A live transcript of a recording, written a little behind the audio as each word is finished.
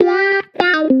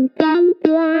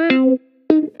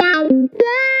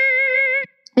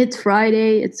It's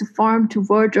Friday. It's the Farm to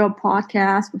Wardrobe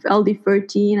podcast with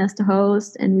LD13 as the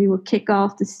host, and we will kick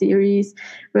off the series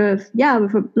with a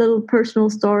little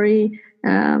personal story,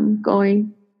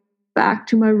 going back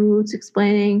to my roots,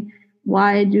 explaining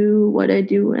why I do what I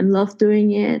do and love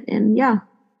doing it, and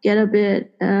get a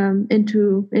bit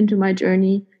into my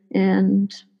journey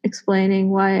and explaining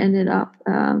why I ended up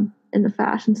in the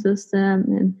fashion system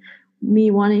and me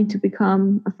wanting to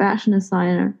become a fashion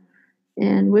designer.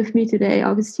 And with me today,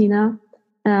 Augustina,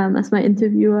 as my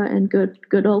interviewer and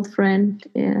good old friend.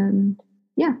 And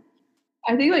yeah.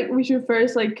 I think we should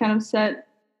first kind of set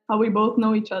how we both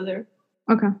know each other.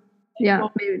 Okay. Yeah,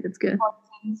 maybe that's good.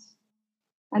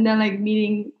 And then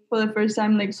meeting for the first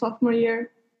time sophomore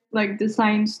year,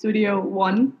 Design Studio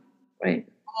 1. Right.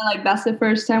 And that's the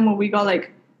first time where we got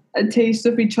a taste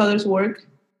of each other's work.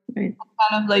 Right.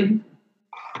 Kind of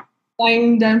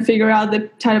trying then figure out the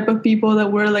type of people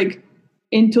that were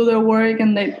into their work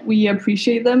and that we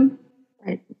appreciate them.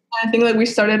 Right. I think we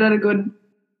started at a good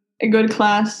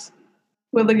class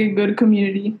with a good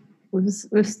community.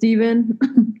 With Steven,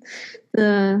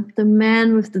 the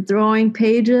man with the drawing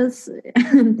pages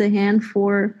and the hand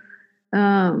for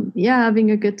having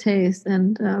a good taste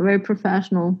and a very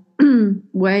professional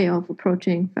way of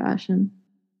approaching fashion.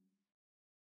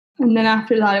 And then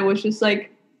after that, it was just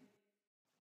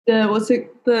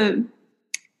the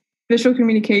visual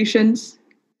communications.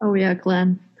 Oh yeah,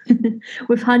 Glenn.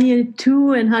 With Honey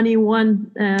 2 and Honey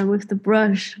 1 with the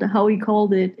brush, how he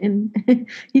called it. And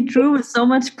he drew with so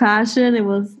much passion. It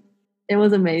was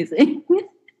amazing.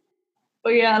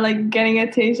 But yeah, getting a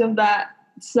taste of that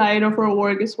side of our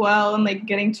work as well, and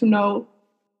getting to know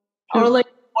our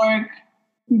work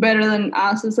better than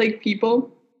us as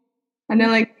people. And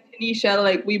then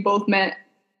Tanisha, we both met.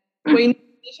 Tanisha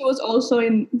was also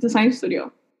in Design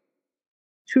Studio.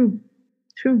 True.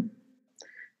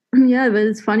 Yeah, but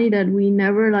it's funny that we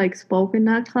never spoke in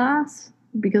that class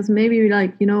because maybe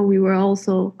we were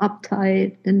also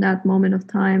uptight in that moment of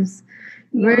times,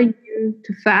 very new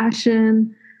to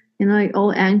fashion and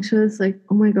all anxious,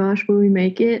 oh my gosh, will we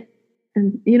make it?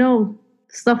 And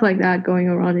stuff like that going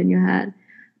around in your head.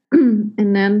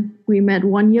 And then we met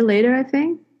 1 year later, I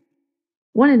think.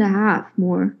 1.5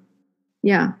 more.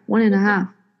 Yeah, 1.5.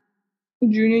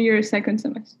 Junior year, second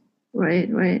semester. Right.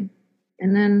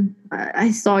 And then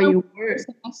I saw you work.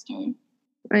 Semester.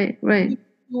 Right. We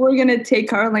were going to take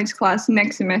Caroline's class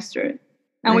next semester.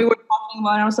 And we were talking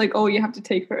about it. I was like, oh, you have to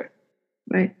take her.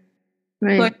 Right.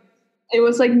 It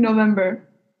was November.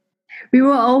 We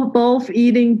were all both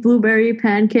eating blueberry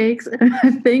pancakes,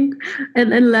 I think,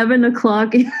 at 11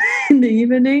 o'clock in the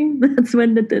evening. That's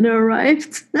when the dinner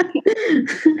arrived.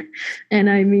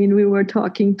 And we were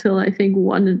talking till, I think,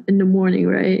 1 in the morning,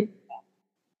 right?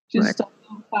 Just talking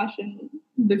about fashion,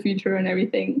 the future, and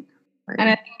everything. Right. And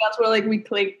I think that's where we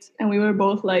clicked, and we were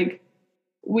both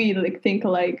we think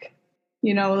alike.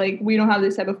 We don't have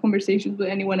this type of conversations with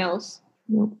anyone else.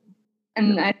 Nope.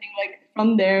 And I think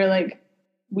from there,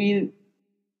 we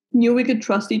knew we could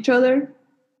trust each other,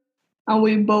 and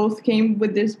we both came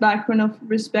with this background of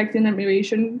respect and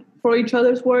admiration for each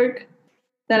other's work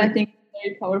that I think is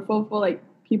very powerful for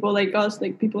people like us,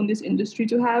 people in this industry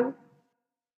to have.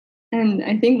 And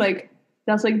I think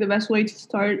that's the best way to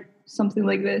start something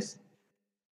like this.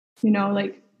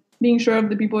 Being sure of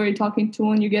the people you're talking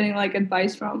to and you're getting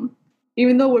advice from.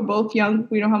 Even though we're both young,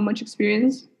 we don't have much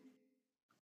experience.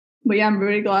 But yeah, I'm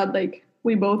very glad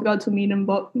we both got to meet and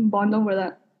bond over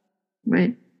that.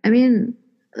 Right. I think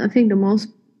the most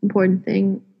important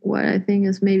thing, what I think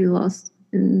is maybe lost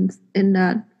in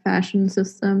that fashion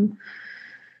system,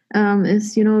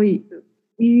 is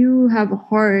you have a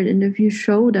heart, and if you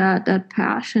show that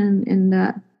passion and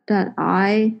that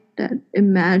eye that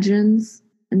imagines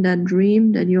and that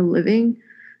dream that you're living,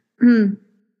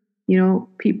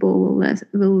 people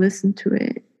will listen to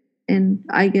it, and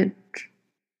I get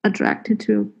attracted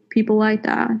to people like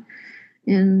that.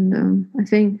 And I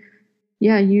think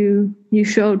you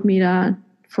showed me that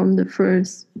from the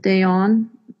first day on,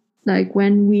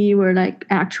 when we were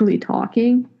actually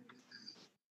talking.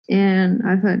 And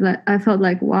I felt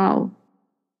wow,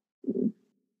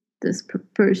 this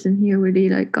person here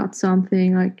really got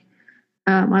something.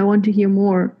 I want to hear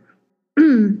more.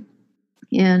 And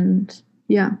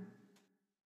yeah,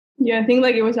 I think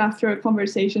it was after our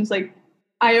conversations.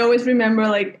 I always remember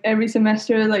every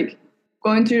semester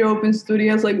going to your open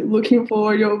studios, looking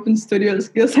for your open studios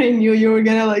because I knew you were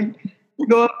gonna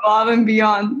go above and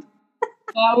beyond.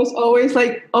 I was always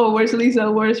oh, where's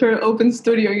Lisa? Where's her open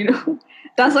studio?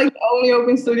 That's the only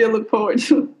open studio I look forward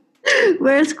to.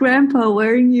 Where's Grandpa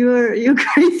wearing your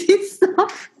crazy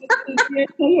stuff?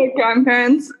 Your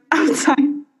grandparents outside.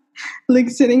 like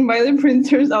sitting by the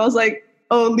printers. I was like,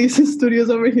 oh, Lisa's studio's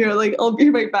over here. Like, I'll be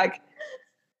right back.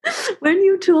 When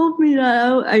you told me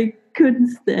that, I couldn't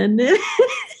stand it.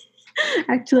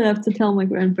 Actually, I have to tell my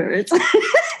grandparents.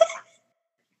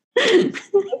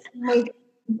 Like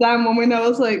that moment, I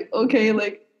was like, okay,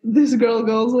 like this girl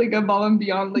goes like above and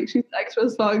beyond. Like she's extra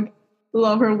smug.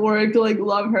 Love her work. Like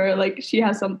love her. Like she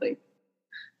has something.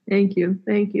 Thank you.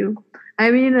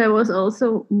 I mean, it was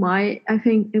also I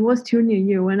think it was junior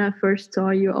year when I first saw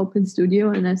your open studio,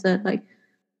 and I said like,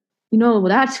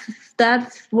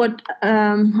 that's what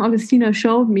Augustina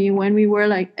showed me when we were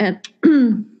like at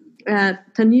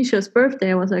at Tanisha's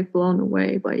birthday. I was like blown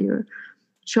away by your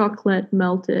chocolate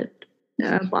melted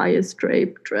bias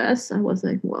drape dress. I was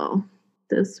like, wow,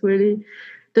 this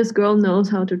girl knows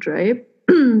how to drape.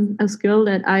 A skill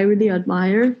that I really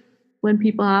admire when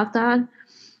people have that.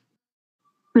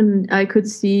 And I could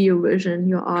see your vision,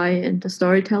 your eye, and the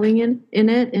storytelling in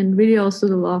it, and really also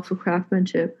the love for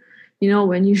craftsmanship.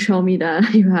 When you show me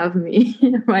that, you have me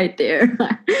right there.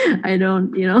 I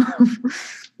don't,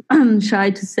 I'm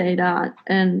shy to say that.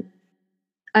 And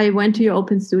I went to your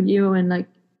open studio and like,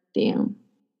 damn.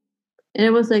 And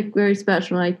it was like very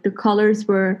special. Like the colors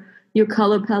were your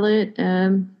color palette,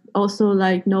 also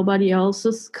like nobody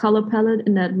else's color palette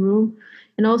in that room.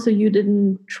 And also you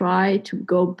didn't try to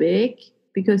go big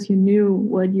because you knew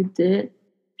what you did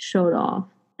showed off.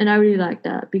 And I really like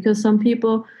that because some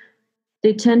people,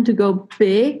 they tend to go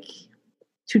big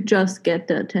to just get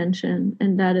the attention,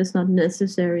 and that is not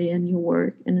necessary in your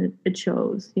work, and it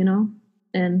shows,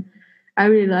 and I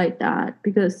really like that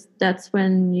because that's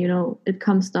when, it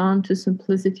comes down to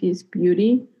simplicity is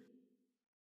beauty.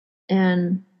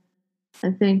 And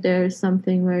I think there's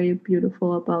something very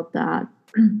beautiful about that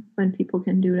when people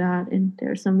can do that, and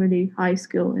there's some really high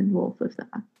skill involved with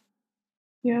that.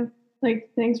 Yeah, like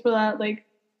thanks for that. Like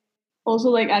also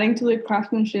like adding to the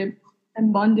craftsmanship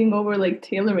and bonding over like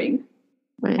tailoring.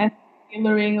 Right. And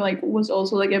tailoring like was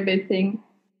also like a big thing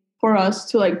for us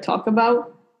to like talk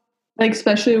about. Like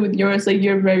especially with yours, like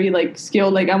you're very like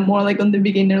skilled. Like I'm more like on the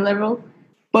beginner level,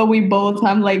 but we both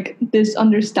have like this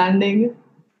understanding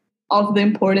of the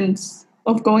importance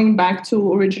of going back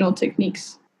to original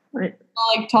techniques. Right.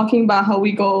 Like talking about how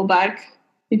we go back.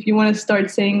 If you want to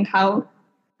start saying how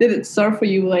did it start for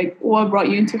you? Like what brought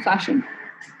you into fashion?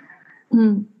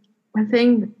 I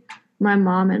think my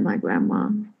mom and my grandma,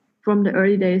 from the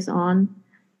early days on,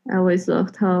 I always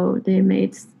loved how they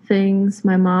made things.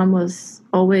 My mom was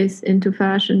always into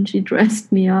fashion. She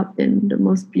dressed me up in the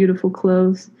most beautiful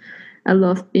clothes. I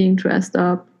loved being dressed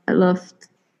up. I loved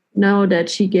know that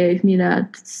she gave me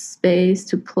that space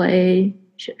to play.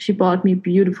 She bought me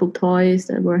beautiful toys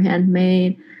that were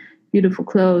handmade, beautiful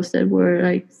clothes that were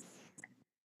like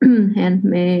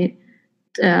handmade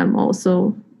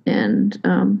also. And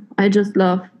I just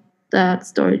love that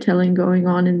storytelling going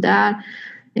on in that.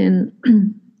 And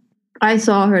I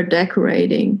saw her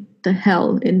decorating the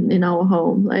hell in our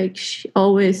home. Like she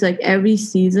always, like every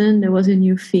season there was a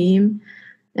new theme,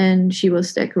 and she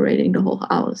was decorating the whole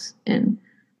house. And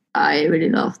I really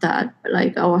loved that.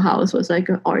 Like our house was like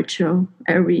an art show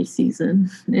every season,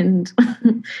 and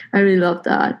I really loved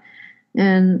that.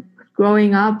 And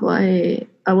growing up, I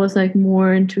was like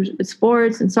more into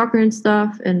sports and soccer and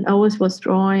stuff, and I always was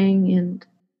drawing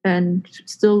and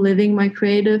still living my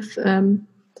creative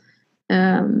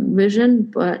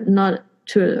vision, but not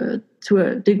to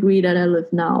a degree that I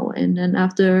live now. And then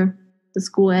after the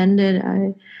school ended,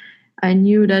 I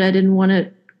knew that I didn't want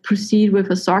to proceed with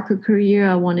a soccer career.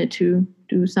 I wanted to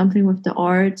do something with the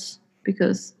arts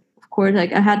because, of course,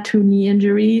 like I had 2 knee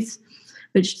injuries,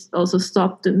 which also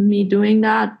stopped me doing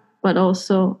that. But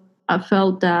also I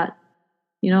felt that,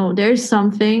 there's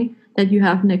something that you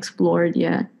haven't explored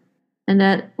yet. And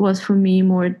that was for me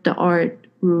more the art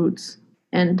roots.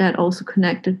 And that also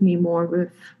connected me more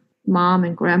with mom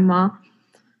and grandma.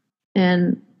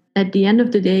 And at the end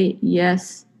of the day,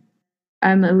 yes,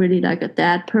 I'm really like a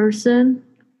dad person,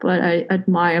 but I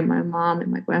admire my mom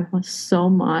and my grandma so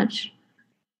much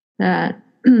that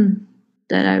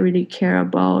that I really care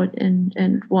about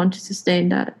and want to sustain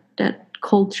that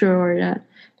culture or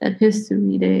that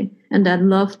history and that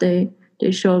love they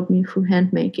showed me through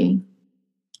handmaking.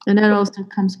 And that also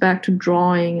comes back to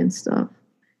drawing and stuff.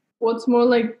 What's more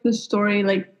like the story,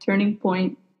 like turning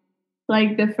point?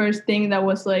 Like the first thing that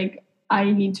was like,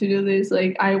 I need to do this,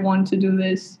 like I want to do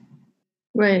this.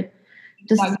 Right.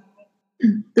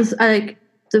 This like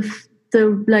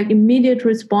the like immediate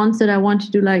response that I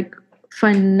wanted to like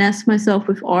finesse myself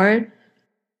with art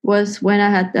was when I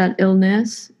had that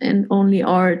illness, and only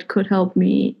art could help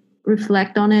me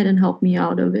reflect on it and help me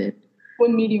out of it.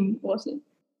 What medium was it?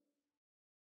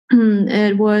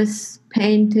 It was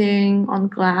painting on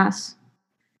glass.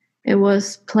 It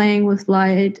was playing with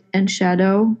light and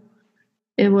shadow.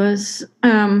 It was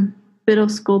bit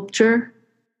of sculpture,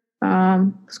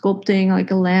 sculpting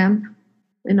like a lamp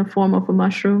in the form of a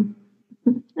mushroom.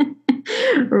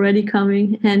 Already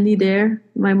coming handy there,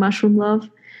 my mushroom love.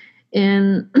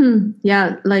 And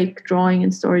yeah, like drawing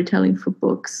and storytelling for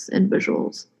books and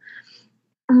visuals.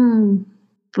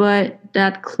 But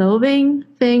that clothing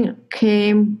thing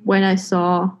came when I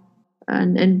saw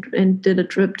and did a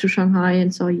trip to Shanghai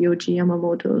and saw Yohji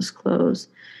Yamamoto's clothes.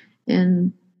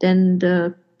 And then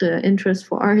the interest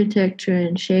for architecture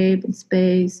and shape and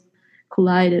space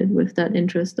collided with that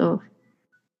interest of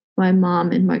my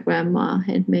mom and my grandma,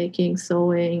 handmaking,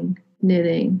 sewing,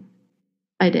 knitting,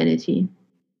 identity,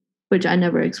 which I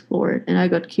never explored. And I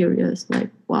got curious, like,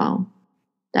 wow,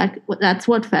 that's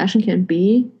what fashion can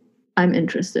be. I'm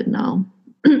interested now.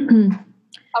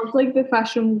 How's like the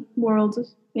fashion world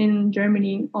in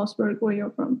Germany, Augsburg, where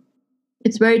you're from?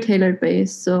 It's very tailored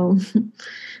based. So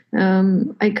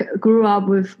I grew up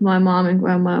with my mom and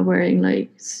grandma wearing like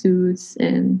suits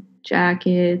and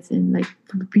jackets and like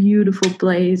beautiful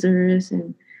blazers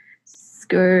and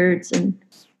skirts and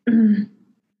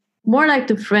more like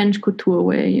the French couture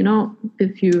way, you know,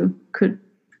 if you could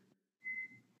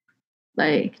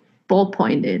like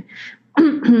ballpoint it.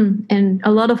 And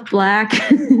a lot of black.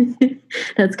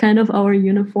 That's kind of our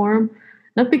uniform.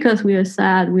 Not because we are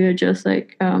sad, we are just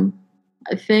like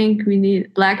I think we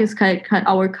need black is kind of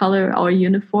our color, our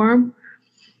uniform,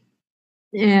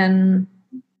 and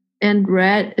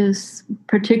red is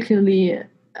particularly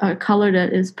a color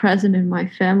that is present in my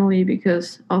family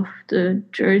because of the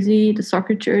jersey, the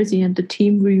soccer jersey, and the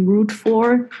team we root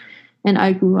for, and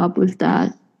I grew up with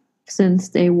that since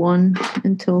day one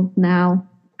until now.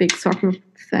 Big soccer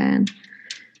fan,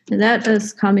 and that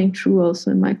is coming true also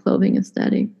in my clothing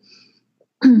aesthetic.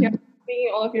 Yeah,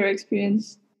 bringing all of your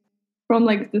experience from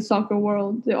like the soccer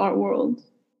world, the art world,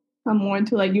 more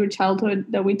into like your childhood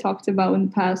that we talked about in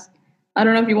the past. I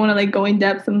don't know if you want to like go in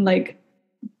depth on like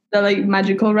the like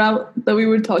magical route that we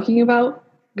were talking about,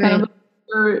 kind of like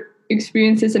your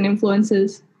experiences and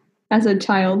influences as a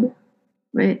child.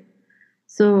 Right.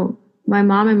 So my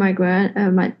mom and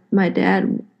my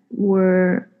dad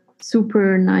were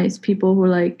super nice people who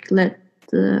like let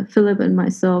Philip and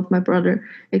myself, my brother,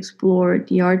 explore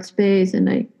the art space, and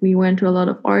like we went to a lot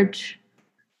of art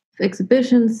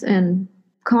exhibitions and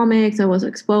comics. I was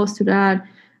exposed to that.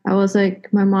 I was like,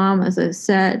 my mom, as I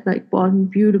said, like bought me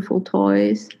beautiful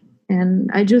toys,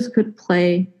 and I just could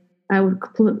play.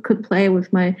 Could play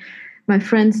with my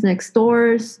friends next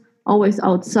doors, always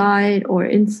outside or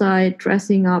inside,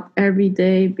 dressing up every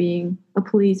day, being a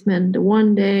policeman the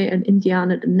one day, an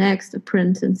Indiana the next, a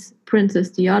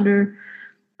princess the other.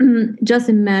 Just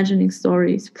imagining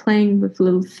stories, playing with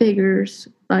little figures,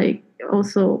 like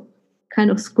also kind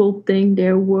of sculpting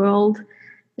their world,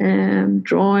 and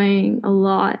drawing a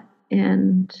lot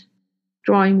and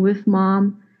drawing with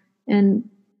mom. And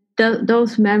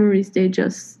those memories, they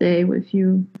just stay with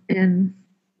you. And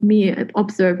me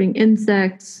observing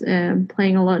insects and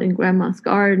playing a lot in grandma's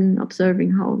garden,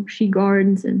 observing how she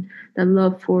gardens and the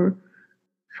love for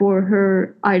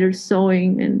her either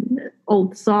sewing and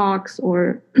old socks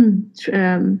or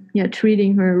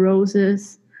treating her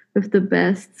roses with the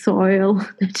best soil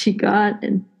that she got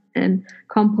and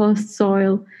compost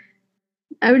soil.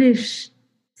 I really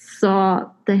saw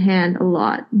the hand a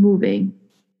lot moving,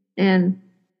 and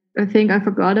I think I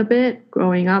forgot a bit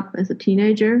growing up as a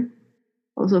teenager.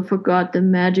 Also forgot the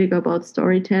magic about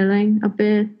storytelling a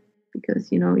bit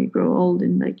because you grow old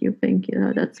and like you think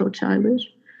that's so childish,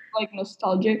 like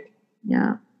nostalgic.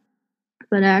 Yeah,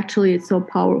 but actually it's so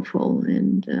powerful,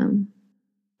 and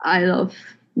I love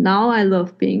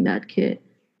being that kid,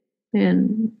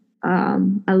 and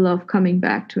I love coming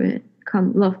back to it.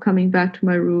 Love coming back to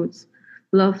my roots.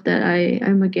 Love that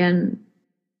I'm again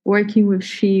working with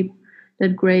sheep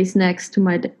that graze next to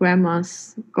my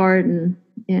grandma's garden,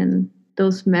 and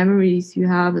those memories you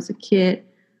have as a kid,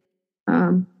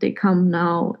 they come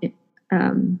now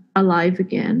alive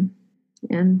again,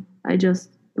 and I just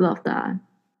love that.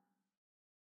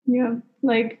 Yeah,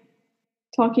 like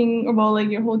talking about like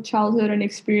your whole childhood and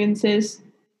experiences,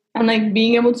 and like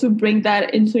being able to bring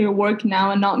that into your work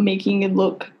now and not making it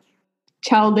look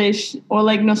childish or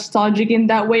like nostalgic in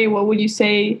that way. What would you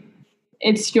say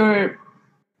it's your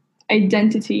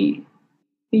identity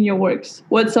in your works?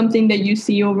 What's something that you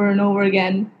see over and over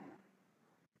again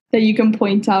that you can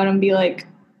point out and be like,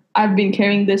 I've been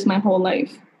carrying this my whole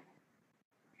life?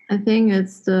 I think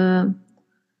it's the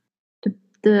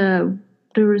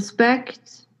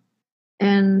respect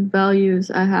and values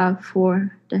I have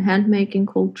for the handmaking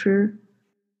culture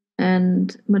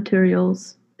and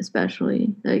materials,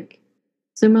 especially like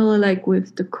similar like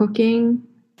with the cooking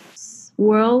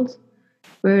world,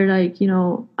 where like, you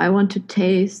know, I want to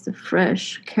taste the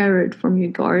fresh carrot from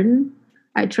your garden.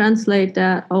 I translate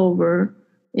that over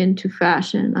into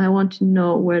fashion. I want to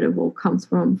know where the wool comes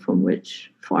from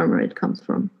which farmer it comes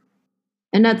from.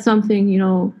 And that's something, you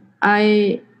know,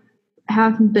 I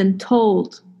haven't been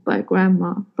told by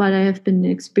grandma, but I have been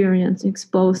experienced,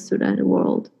 exposed to that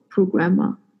world through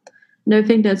grandma. And I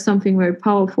think that's something very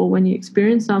powerful when you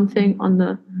experience something on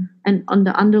the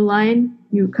underline,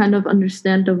 you kind of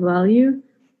understand the value,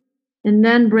 and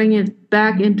then bring it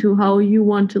back into how you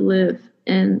want to live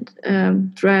and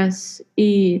dress,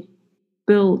 eat,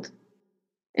 build,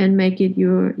 and make it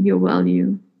your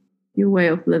value, your way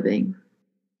of living.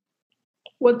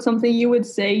 What's something you would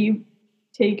say you've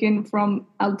taken from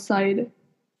outside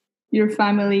your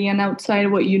family and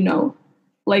outside what you know?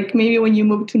 Like maybe when you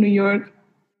moved to New York,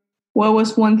 what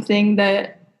was one thing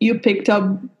that you picked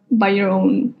up by your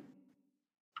own?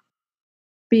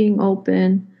 Being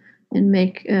open and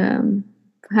make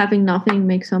having nothing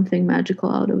make something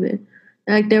magical out of it.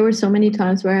 Like there were so many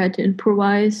times where I had to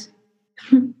improvise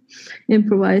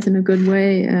improvise in a good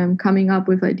way, coming up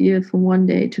with ideas from one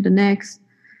day to the next.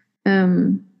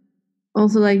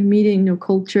 Also like meeting new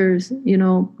cultures, you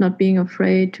know, not being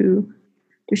afraid to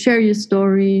share your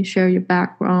story, share your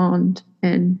background,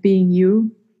 and being you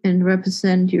and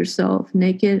represent yourself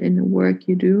naked in the work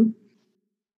you do.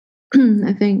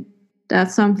 I think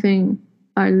that's something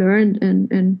I learned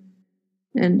and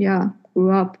yeah,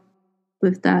 grew up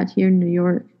with that here in New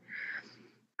York.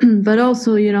 But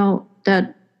also, you know,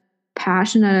 that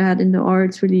passion that I had in the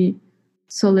arts really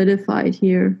solidified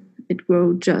here. It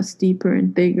grew just deeper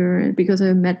and bigger because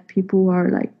I met people who are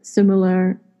like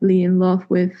similarly in love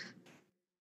with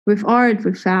art,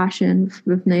 with fashion,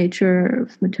 with nature,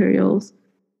 with materials.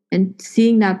 And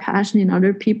seeing that passion in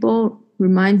other people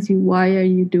reminds you, why are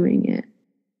you doing it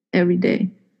every day?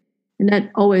 And that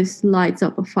always lights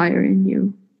up a fire in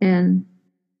you. And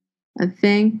I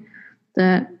think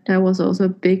that was also a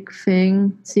big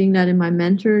thing, seeing that in my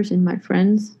mentors, in my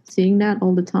friends, seeing that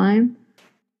all the time,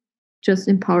 just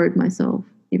empowered myself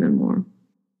even more.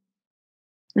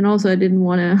 And also I didn't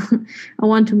want to, I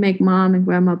want to make mom and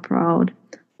grandma proud.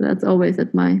 So that's always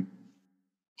at my,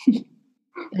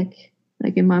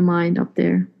 like in my mind up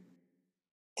there.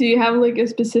 Do you have like a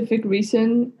specific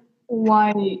reason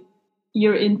why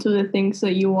you're into the things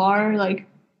that you are? Like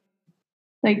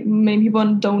many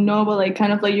people don't know, but like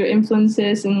kind of like your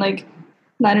influences in like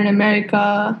Latin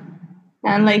America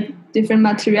and like different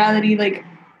materiality. Like,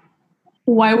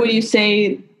 why would you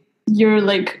say you're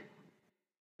like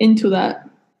into that?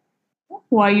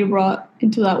 Why you brought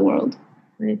into that world?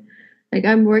 Right. Like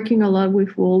I'm working a lot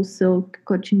with wool, silk,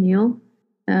 cochineal,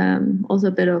 also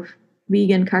a bit of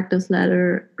vegan cactus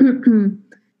leather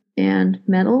and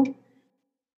metal.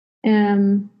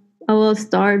 I will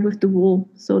start with the wool.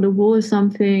 So the wool is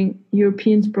something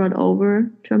Europeans brought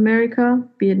over to America,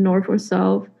 be it north or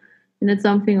south, and it's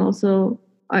something also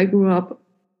I grew up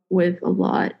with a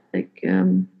lot. Like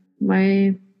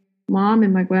my mom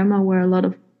and my grandma wear a lot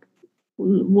of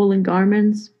woolen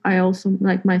garments. I also,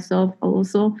 like myself,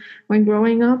 also when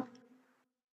growing up,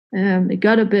 it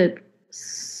got a bit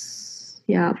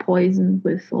poisoned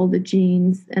with all the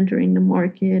jeans entering the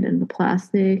market and the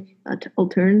plastic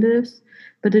alternatives.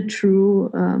 But the true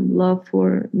love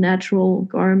for natural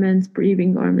garments,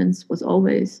 breathing garments, was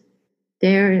always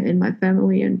there in my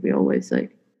family, and we always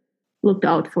like looked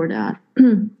out for that.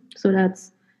 So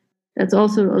that's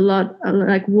also a lot.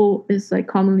 Like wool is like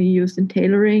commonly used in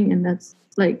tailoring, and that's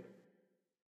like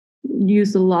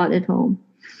used a lot at home.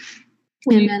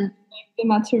 And then like the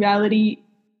materiality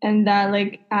and that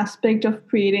like aspect of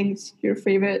creating is your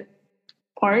favorite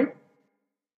part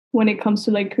when it comes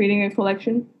to like creating a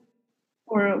collection?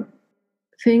 Or I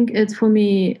think it's for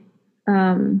me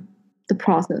the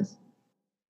process.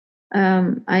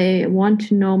 I want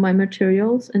to know my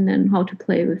materials and then how to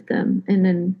play with them, and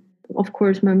then of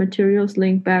course my materials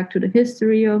link back to the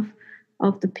history of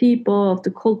the people, of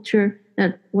the culture.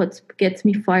 That what gets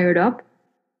me fired up,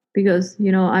 because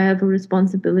you know I have a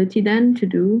responsibility then to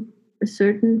do a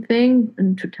certain thing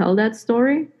and to tell that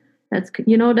story. That's,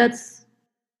 you know, that's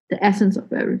the essence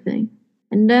of everything.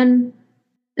 And then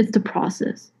it's the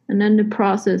process, and then the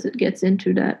process, it gets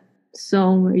into that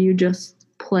zone where you just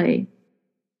play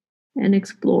and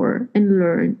explore and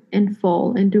learn and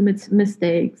fall and do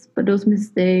mistakes, but those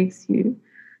mistakes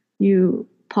you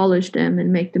polish them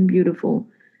and make them beautiful.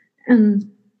 And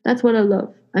that's what I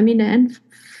love. I mean, the end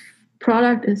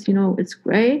product is, it's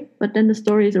great, but then the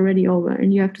story is already over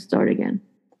and you have to start again.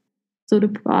 So the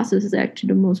process is actually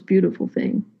the most beautiful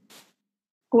thing.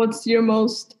 What's your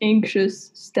most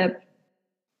anxious step?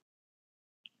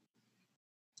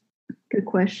 Good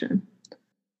question.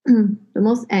 The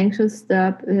most anxious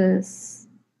step is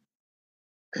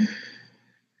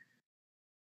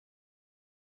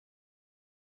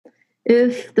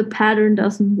if the pattern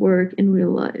doesn't work in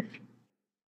real life.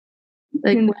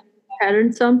 Like when you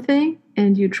pattern something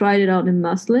and you tried it out in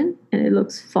muslin and it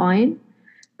looks fine,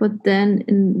 but then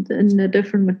in a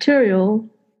different material,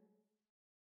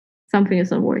 something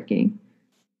is not working.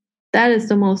 That is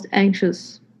the most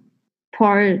anxious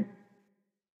part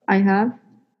I have.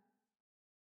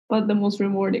 But the most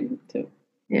rewarding too.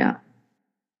 Yeah.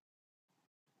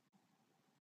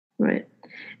 Right.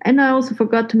 And I also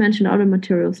forgot to mention other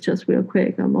materials just real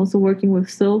quick. I'm also working with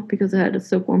silk because I had a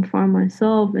silkworm farm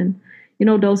myself. And,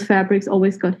 those fabrics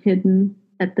always got hidden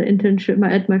at the internship,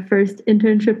 at my first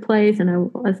internship place. And I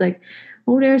was like,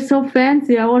 oh, they're so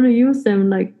fancy. I want to use them.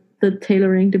 Like the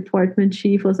tailoring department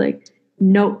chief was like,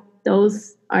 no,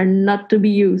 those are not to be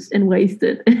used and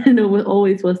wasted. And it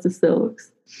always was the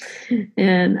silks.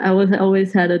 And I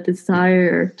always had a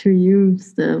desire to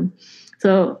use them.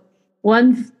 So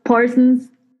once Parsons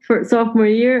for sophomore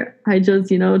year, I just,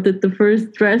 did the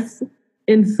first dress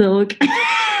in silk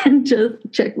and just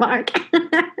check mark.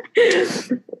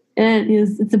 And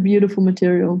it's a beautiful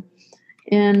material.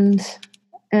 And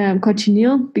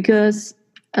cochineal, because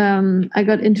I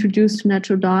got introduced to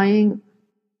natural dyeing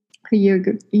a year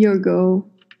ago,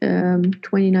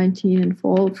 2019 in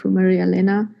fall, through Maria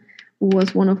Elena, who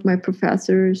was one of my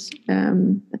professors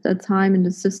at that time in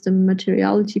the system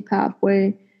materiality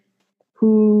pathway,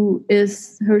 who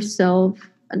is herself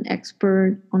an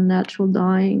expert on natural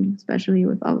dyeing, especially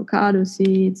with avocado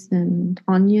seeds and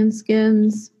onion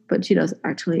skins. But she does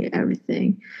actually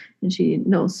everything, and she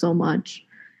knows so much.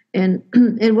 And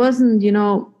it wasn't,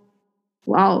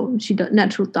 wow, she does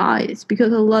natural dyes,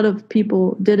 because a lot of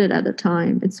people did it at the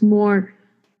time. It's more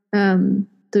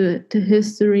the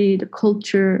history, the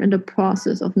culture, and the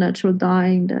process of natural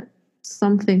dyeing that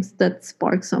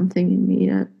sparks something in me,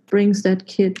 that brings that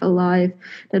kid alive,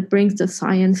 that brings the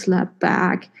science lab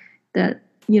back, that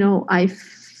I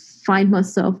find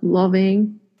myself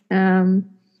loving.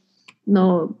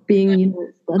 Being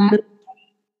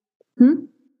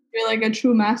You're like a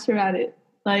true master at it.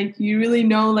 Like you really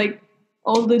know like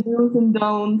all the do's and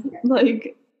don'ts.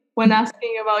 Like when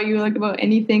asking about you, like about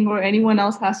anything or anyone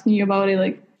else asking you about it,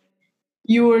 like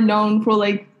you were known for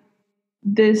like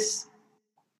this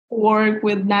work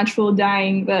with natural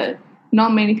dyeing that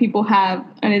not many people have,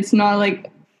 and it's not like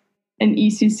an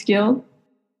easy skill,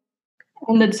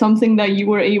 and that's something that you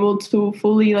were able to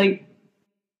fully like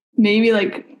maybe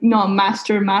like not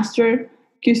master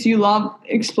because you love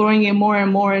exploring it more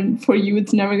and more, and for you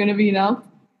it's never going to be enough.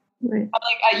 Right. But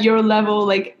like at your level,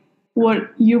 like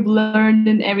what you've learned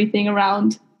and everything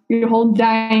around your whole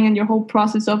dyeing and your whole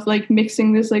process of like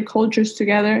mixing this like cultures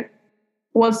together,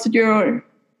 what's your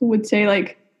would say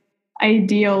like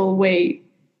ideal way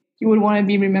you would want to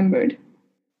be remembered?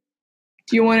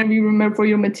 Do you want to be remembered for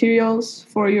your materials,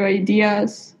 for your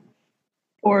ideas,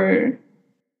 or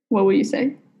what would you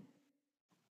say?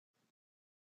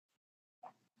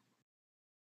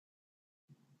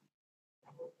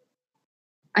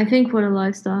 I think for the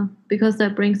lifestyle, because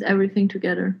that brings everything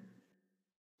together.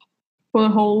 For the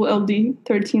whole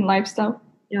LD13 lifestyle?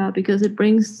 Yeah, because it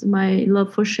brings my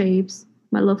love for shapes,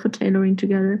 my love for tailoring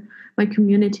together, my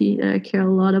community that I care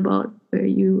a lot about, where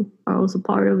you are also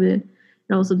part of it,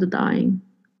 and also the dyeing.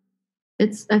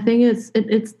 I think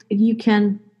it's you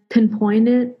can pinpoint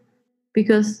it,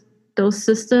 because those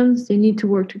systems, they need to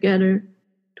work together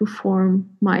to form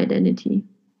my identity.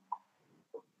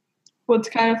 What's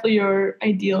kind of your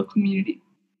ideal community?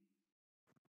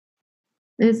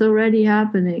 It's already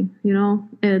happening,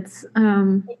 it's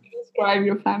describe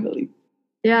your family.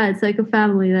 Yeah, it's like a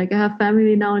family. Like I have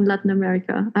family now in Latin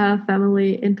America. I have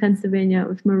family in Pennsylvania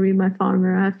with Marie, my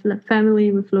farmer. I have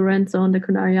family with Lorenzo on the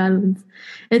Canary Islands.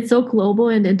 It's so global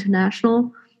and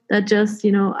international that just,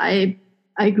 I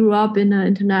grew up in an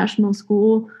international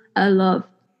school. I love,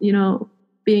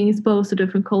 being exposed to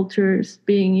different cultures,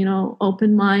 being,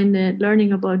 open-minded,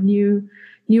 learning about new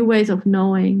ways of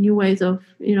knowing, new ways of,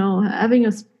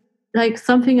 having like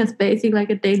something as basic like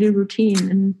a daily routine,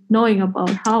 and knowing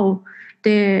about how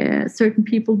certain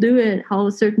people do it, how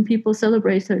certain people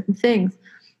celebrate certain things.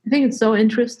 I think it's so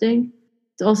interesting.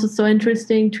 It's also so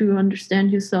interesting to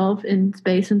understand yourself in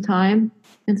space and time.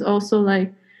 It's also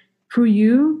like through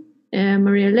you,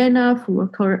 Maria Elena, through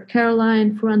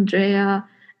Caroline, through Andrea,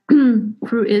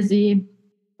 through Izzy,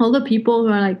 all the people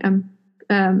who are like I'm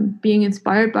being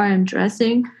inspired by and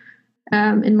dressing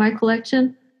in my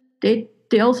collection, they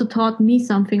also taught me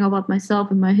something about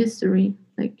myself and my history.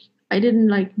 Like I didn't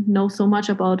like know so much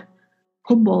about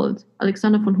Humboldt,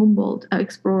 Alexander von Humboldt, an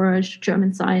explorer,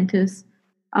 German scientist,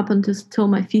 up until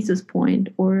my thesis point,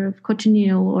 or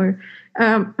Cochineal, or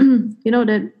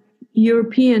that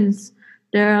Europeans.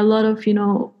 There are a lot of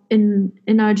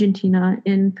in Argentina,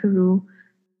 in Peru,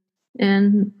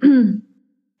 and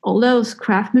all those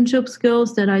craftsmanship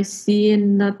skills that I see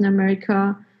in Latin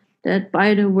America, that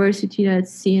biodiversity that I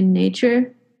see in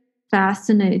nature,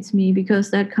 fascinates me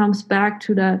because that comes back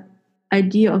to that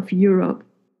idea of Europe.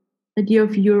 The idea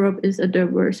of Europe is a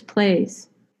diverse place.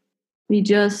 We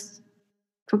just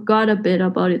forgot a bit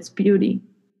about its beauty.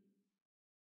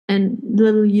 And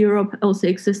little Europe also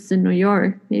exists in New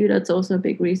York. Maybe that's also a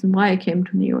big reason why I came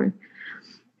to New York.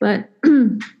 But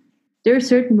there are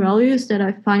certain values that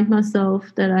I find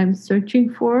myself that I'm searching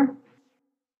for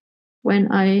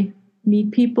when I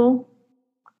meet people.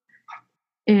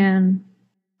 And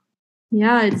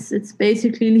yeah, it's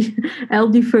basically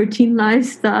LD13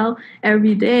 lifestyle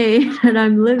every day that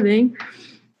I'm living,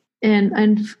 and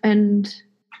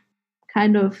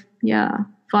kind of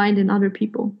find in other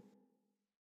people.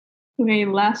 Okay,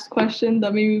 last question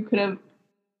that maybe we could have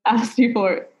asked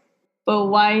before, but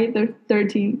why the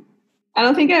 13? I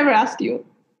don't think I ever asked you.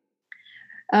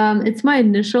 It's my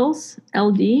initials,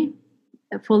 LD,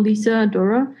 for Lisa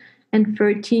Dora, and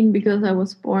 13 because I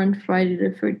was born Friday the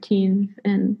 13th,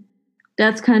 and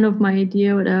that's kind of my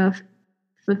idea with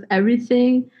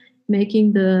everything,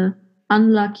 making the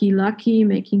unlucky lucky,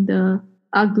 making the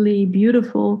ugly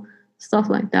beautiful, stuff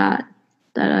like that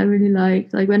I really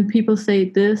like. Like when people say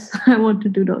this, I want to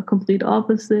do the complete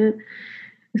opposite.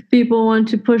 If people want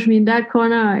to push me in that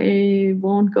corner, I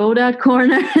won't go that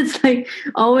corner. It's like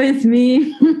always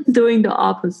me doing the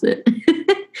opposite.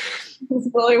 That's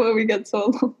probably why we get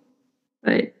so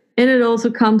right. And it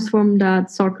also comes from that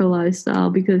soccer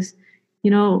lifestyle because,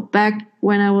 back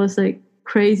when I was like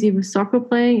crazy with soccer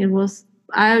playing,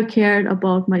 I cared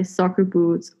about my soccer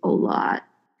boots a lot.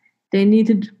 They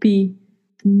needed to be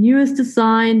the newest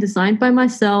design, designed by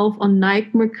myself on Nike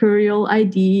Mercurial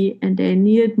ID, and they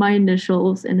needed my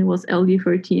initials, and it was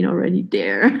LD13 already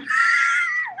there.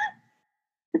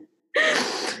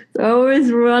 So I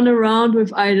always run around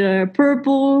with either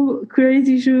purple,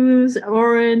 crazy shoes,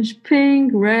 orange,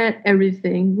 pink, red,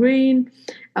 everything, green.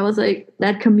 I was like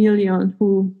that chameleon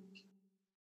who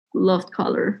loved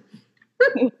color.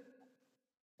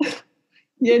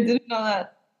 Yeah, I didn't know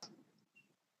that.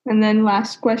 And then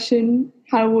last question,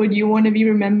 how would you want to be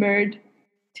remembered,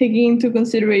 taking into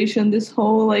consideration this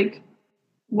whole like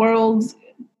worlds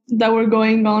that we're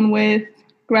going on with,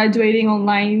 graduating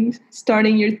online,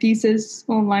 starting your thesis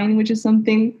online, which is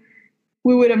something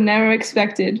we would have never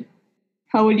expected.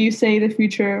 How would you say the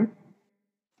future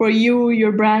for you,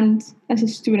 your brand as a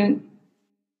student?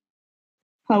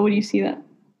 How would you see that?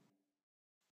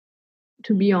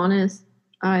 To be honest,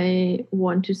 I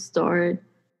want to start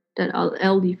that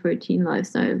LD13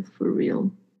 lifestyle for real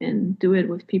and do it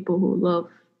with people who love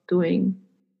doing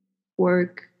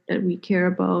work that we care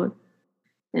about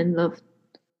and love,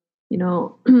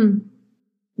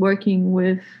 working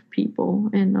with people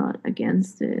and not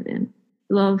against it, and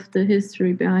love the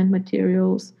history behind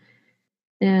materials.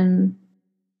 And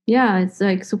yeah, it's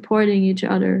like supporting each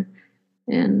other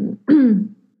and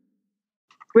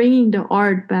bringing the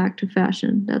art back to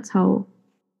fashion. That's how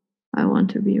I want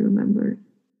to be remembered.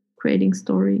 Creating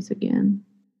stories again,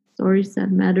 stories that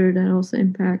matter, that also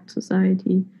impact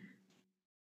society.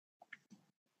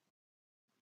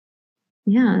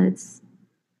 Yeah, let's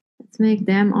make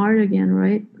them art again,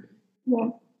 right? Yeah,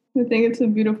 I think it's a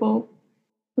beautiful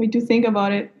way to think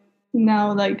about it.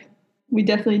 Now, like, we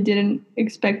definitely didn't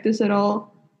expect this at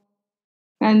all,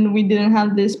 and we didn't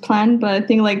have this plan. But I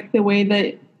think like the way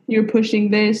that you're pushing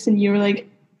this, and you're like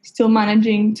still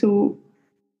managing to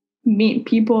meet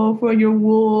people for your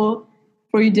wool,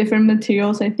 for your different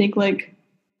materials, I think like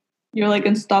you're like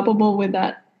unstoppable with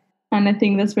that. And I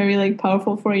think that's very like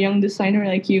powerful for a young designer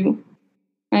like you.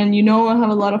 And I have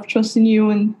a lot of trust in you,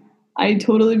 and I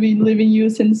totally believe in you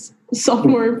since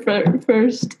sophomore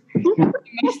first.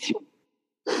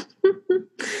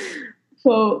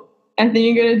 So I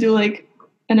think you're gonna do like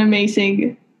an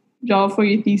amazing job for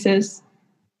your thesis.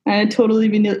 I totally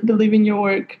believe in your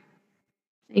work.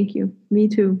 Thank you. Me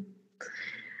too.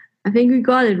 I think we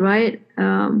got it right.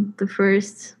 The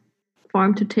first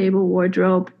Farm to Table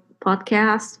Wardrobe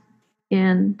podcast.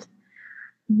 And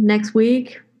next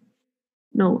week,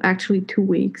 no, actually 2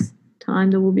 weeks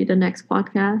time, there will be the next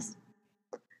podcast.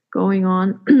 going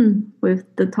on with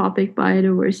the topic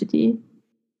biodiversity.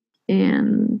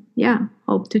 And yeah,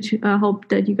 hope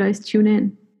that you guys tune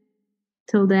in.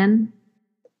 Till then,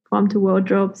 Farm to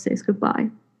Wardrobe says goodbye.